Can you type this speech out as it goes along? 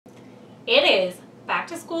It is back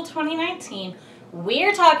to school 2019.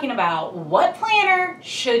 We're talking about what planner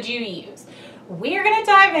should you use. We're going to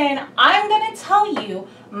dive in. I'm going to tell you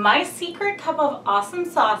my secret cup of awesome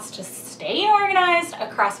sauce to stay organized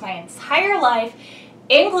across my entire life,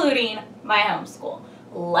 including my homeschool.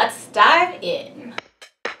 Let's dive in.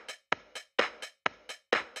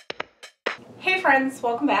 Hey friends,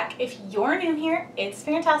 welcome back. If you're new here, it's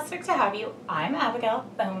fantastic to have you. I'm Abigail,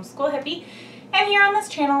 the homeschool hippie, and here on this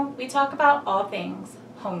channel, we talk about all things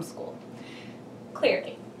homeschool.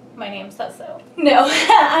 Clearly, my name says so. No,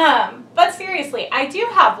 but seriously, I do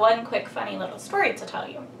have one quick funny little story to tell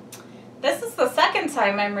you. This is the second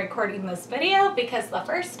time I'm recording this video because the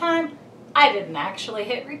first time I didn't actually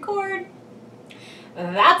hit record.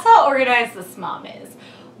 That's how organized this mom is.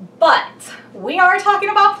 But we are talking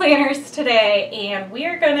about planners today, and we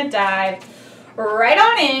are going to dive right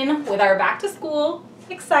on in with our back to school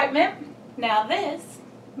excitement. Now this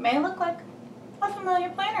may look like a familiar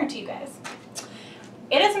planner to you guys.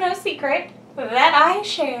 It is no secret that I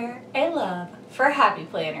share a love for happy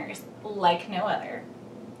planners like no other.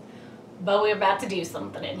 But we're about to do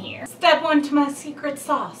something in here. Step one to my secret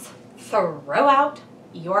sauce. Throw out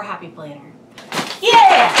your happy planner.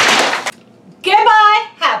 Yeah! Goodbye,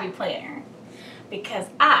 happy planner. Because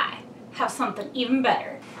I have something even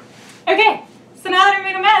better. Okay, so now that I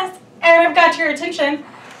made a mess and I've got your attention,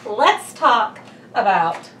 let's talk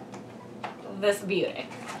about this beauty.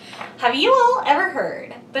 Have you all ever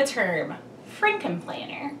heard the term Franken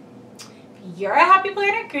planner? If you're a happy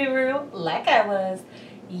planner guru like I was,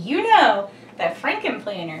 you know that Franken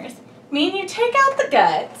planners mean you take out the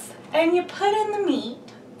guts and you put in the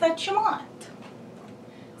meat that you want.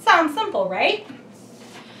 Sounds simple, right?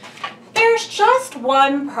 There's just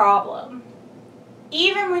one problem.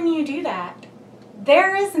 Even when you do that,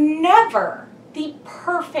 there is never the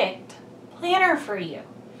perfect planner for you.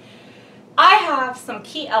 I have some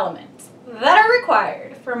key elements that are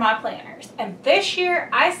required for my planners, and this year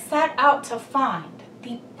I set out to find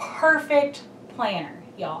the perfect planner,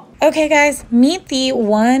 y'all. Okay guys, meet the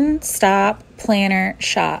one-stop planner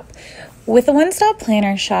shop. With the One Stop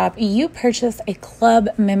Planner Shop, you purchase a club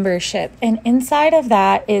membership, and inside of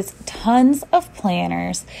that is tons of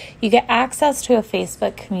planners. You get access to a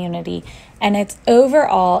Facebook community, and it's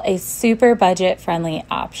overall a super budget-friendly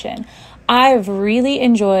option. I've really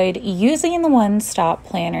enjoyed using the One Stop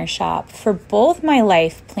Planner Shop for both my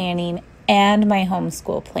life planning and my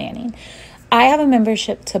homeschool planning. I have a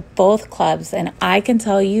membership to both clubs, and I can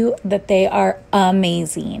tell you that they are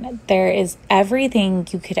amazing. There is everything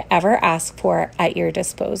you could ever ask for at your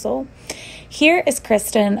disposal. Here is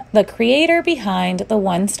Kristen, the creator behind the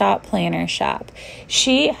One Stop Planner Shop.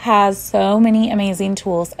 She has so many amazing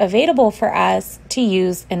tools available for us to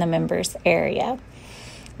use in the members area.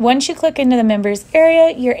 Once you click into the members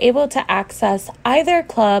area, you're able to access either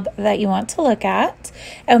club that you want to look at.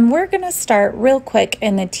 And we're going to start real quick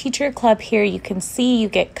in the teacher club here. You can see you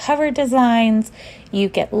get cover designs, you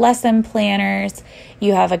get lesson planners,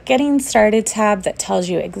 you have a getting started tab that tells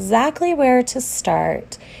you exactly where to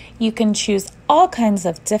start. You can choose all kinds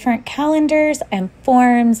of different calendars and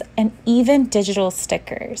forms and even digital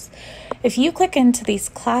stickers. If you click into these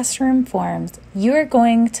classroom forms, you're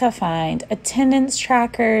going to find attendance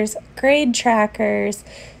trackers, grade trackers,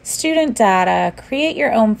 student data, create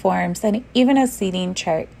your own forms, and even a seating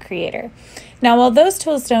chart creator. Now, while those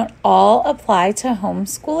tools don't all apply to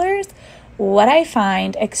homeschoolers, what I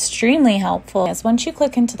find extremely helpful is once you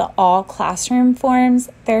click into the all classroom forms,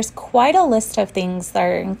 there's quite a list of things that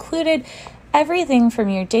are included, everything from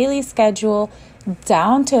your daily schedule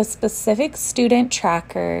down to specific student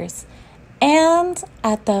trackers. And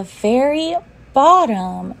at the very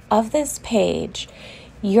bottom of this page,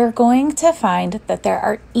 you're going to find that there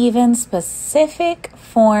are even specific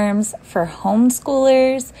forms for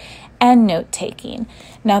homeschoolers and note-taking.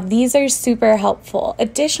 Now, these are super helpful.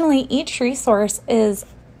 Additionally, each resource is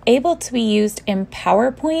able to be used in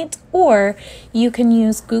PowerPoint, or you can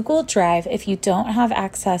use Google Drive if you don't have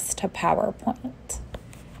access to PowerPoint.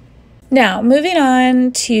 Now, moving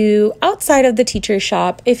on to outside of the teacher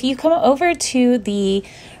shop, if you come over to the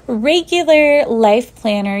regular life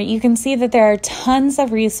planner, you can see that there are tons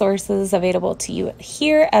of resources available to you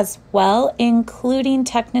here as well, including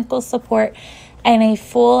technical support and a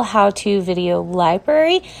full how-to video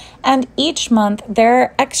library. And each month, there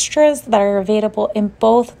are extras that are available in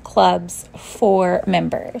both clubs for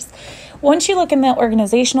members. Once you look in the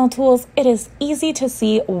organizational tools, it is easy to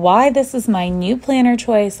see why this is my new planner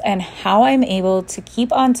choice and how I'm able to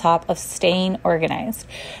keep on top of staying organized.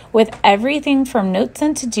 With everything from notes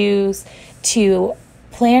and to-dos to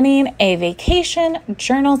planning a vacation,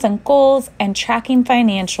 journals and goals, and tracking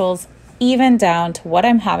financials, even down to what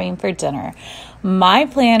I'm having for dinner. My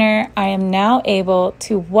planner, I am now able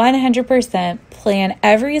to 100% plan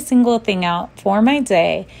every single thing out for my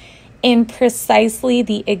day in precisely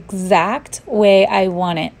the exact way I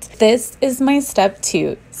want it. This is my step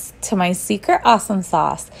 2 to my secret awesome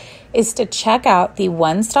sauce, is to check out the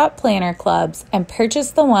one-stop planner clubs and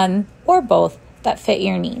purchase the one or both that fit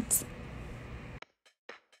your needs.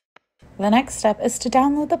 The next step is to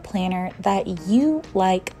download the planner that you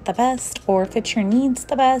like the best or fits your needs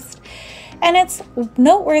the best. And it's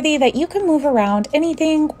noteworthy that you can move around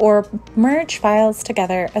anything or merge files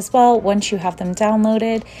together as well once you have them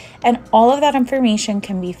downloaded. And all of that information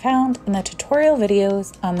can be found in the tutorial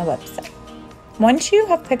videos on the website. Once you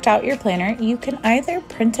have picked out your planner, you can either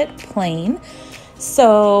print it plain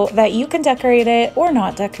so that you can decorate it or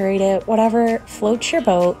not decorate it, whatever floats your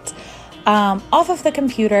boat, off of the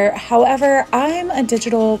computer. However, I'm a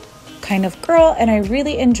digital kind of girl and I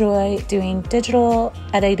really enjoy doing digital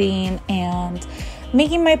editing and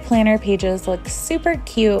making my planner pages look super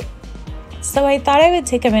cute. So I thought I would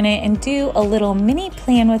take a minute and do a little mini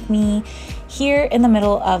plan with me here in the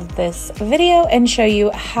middle of this video and show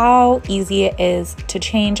you how easy it is to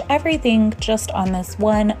change everything just on this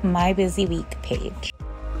one My Busy Week page.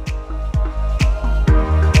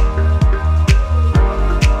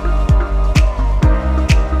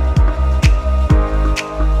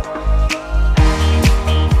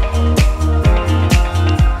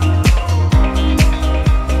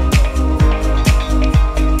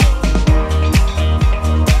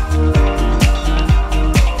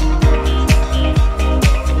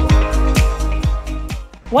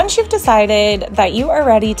 Once you've decided that you are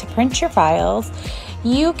ready to print your files,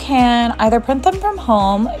 you can either print them from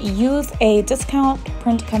home, use a discount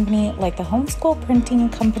print company like the Homeschool printing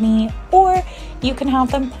company, or you can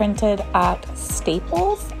have them printed at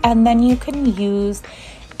Staples, and then you can use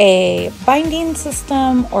a binding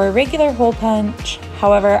system or a regular hole punch.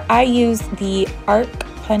 However, I use the arc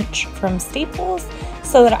punch from Staples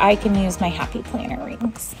so that I can use my Happy Planner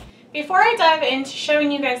rings. Before I dive into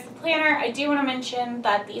showing you guys the planner, I do want to mention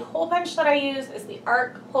that the hole punch that I use is the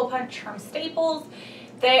arc hole punch from Staples.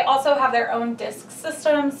 They also have their own disc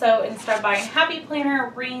system, so instead of buying Happy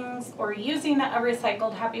Planner rings or using a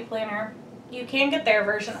recycled Happy Planner, you can get their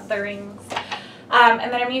version of the rings. And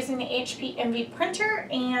then I'm using the HP Envy printer,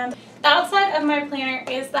 and the outside of my planner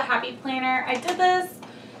is the Happy Planner. I did this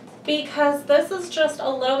because this is just a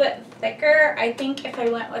little bit thicker. I think if I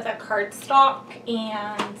went with a cardstock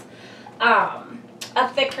and a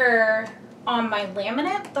thicker on my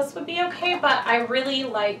laminate, this would be okay, but I really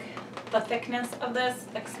like the thickness of this,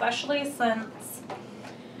 especially since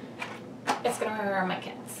it's gonna be around my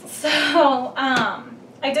kids. So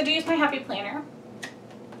I did use my Happy Planner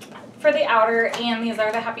for the outer, and these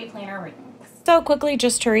are the Happy Planner rings. So quickly,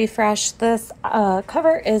 just to refresh, this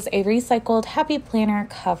cover is a recycled Happy Planner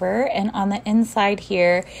cover, and on the inside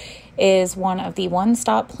here is one of the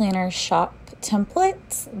one-stop planner shop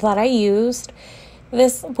templates that I used.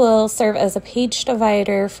 This will serve as a page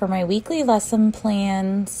divider for my weekly lesson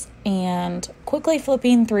plans, and quickly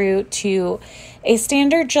flipping through to a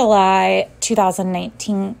standard July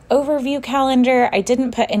 2019 overview calendar. I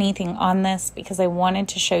didn't put anything on this because I wanted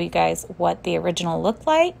to show you guys what the original looked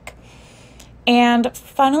like. And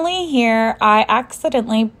funnily here, I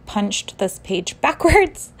accidentally punched this page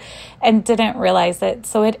backwards and didn't realize it,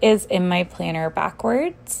 so it is in my planner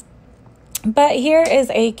backwards. But here is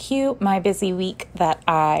a cute My Busy Week that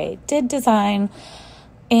I did design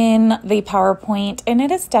in the PowerPoint, and it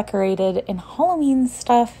is decorated in Halloween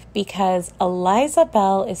stuff because Eliza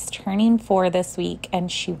Bell is turning 4 this week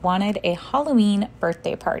and she wanted a Halloween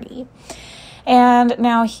birthday party. And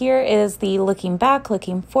now here is the looking back,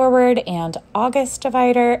 looking forward, and August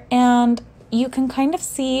divider, and you can kind of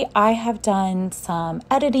see I have done some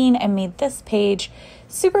editing and made this page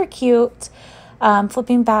super cute.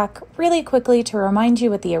 Flipping back really quickly to remind you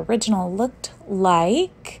what the original looked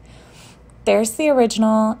like. There's the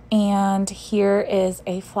original, and here is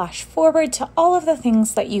a flash forward to all of the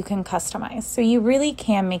things that you can customize. So you really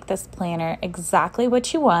can make this planner exactly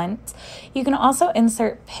what you want. You can also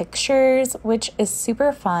insert pictures, which is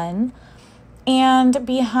super fun. And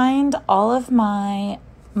behind all of my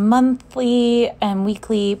monthly and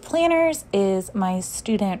weekly planners is my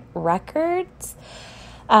student records.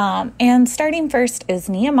 And starting first is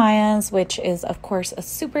Nehemiah's, which is, of course, a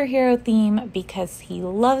superhero theme because he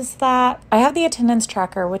loves that. I have the attendance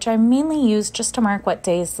tracker, which I mainly use just to mark what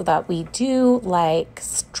days so that we do like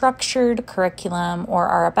structured curriculum or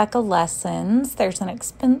our Rebecca lessons. There's an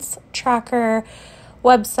expense tracker,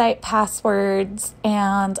 website passwords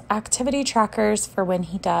and activity trackers for when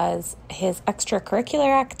he does his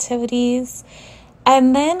extracurricular activities.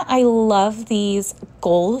 And then I love these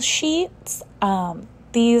goal sheets.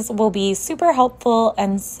 These will be super helpful,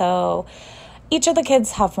 and so each of the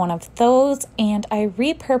kids have one of those, and I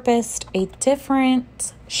repurposed a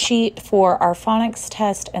different sheet for our phonics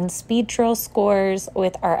test and speed drill scores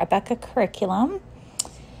with our Abeka curriculum.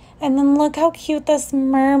 And then look how cute this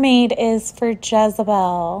mermaid is for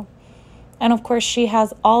Jezebel. And of course, she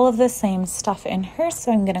has all of the same stuff in her,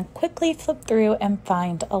 so I'm going to quickly flip through and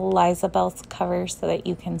find Elizabeth's cover so that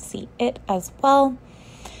you can see it as well,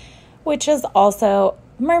 which is also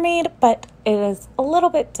mermaid, but it is a little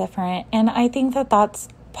bit different. And I think that that's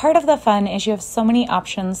part of the fun, is you have so many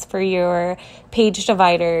options for your page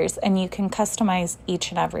dividers, and you can customize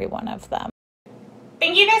each and every one of them.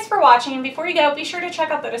 Thank you guys for watching. Before you go, be sure to check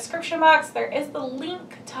out the description box. There is the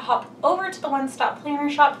link to hop over to the One Stop Planner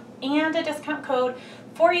shop and a discount code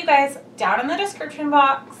for you guys down in the description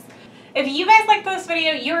box. If you guys like this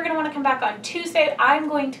video, you're going to want to come back on Tuesday. I'm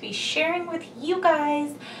going to be sharing with you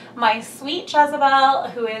guys my sweet Jezebel,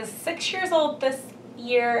 who is 6 years old this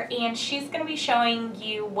year, and she's going to be showing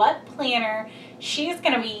you what planner she's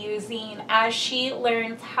going to be using as she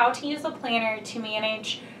learns how to use a planner to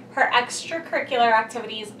manage her extracurricular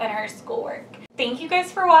activities and her schoolwork. Thank you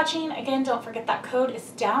guys for watching. Again, don't forget that code is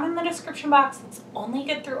down in the description box. It's only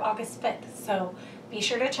good through August 5th, so be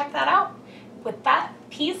sure to check that out. With that,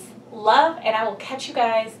 peace, love, and I will catch you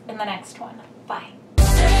guys in the next one. Bye.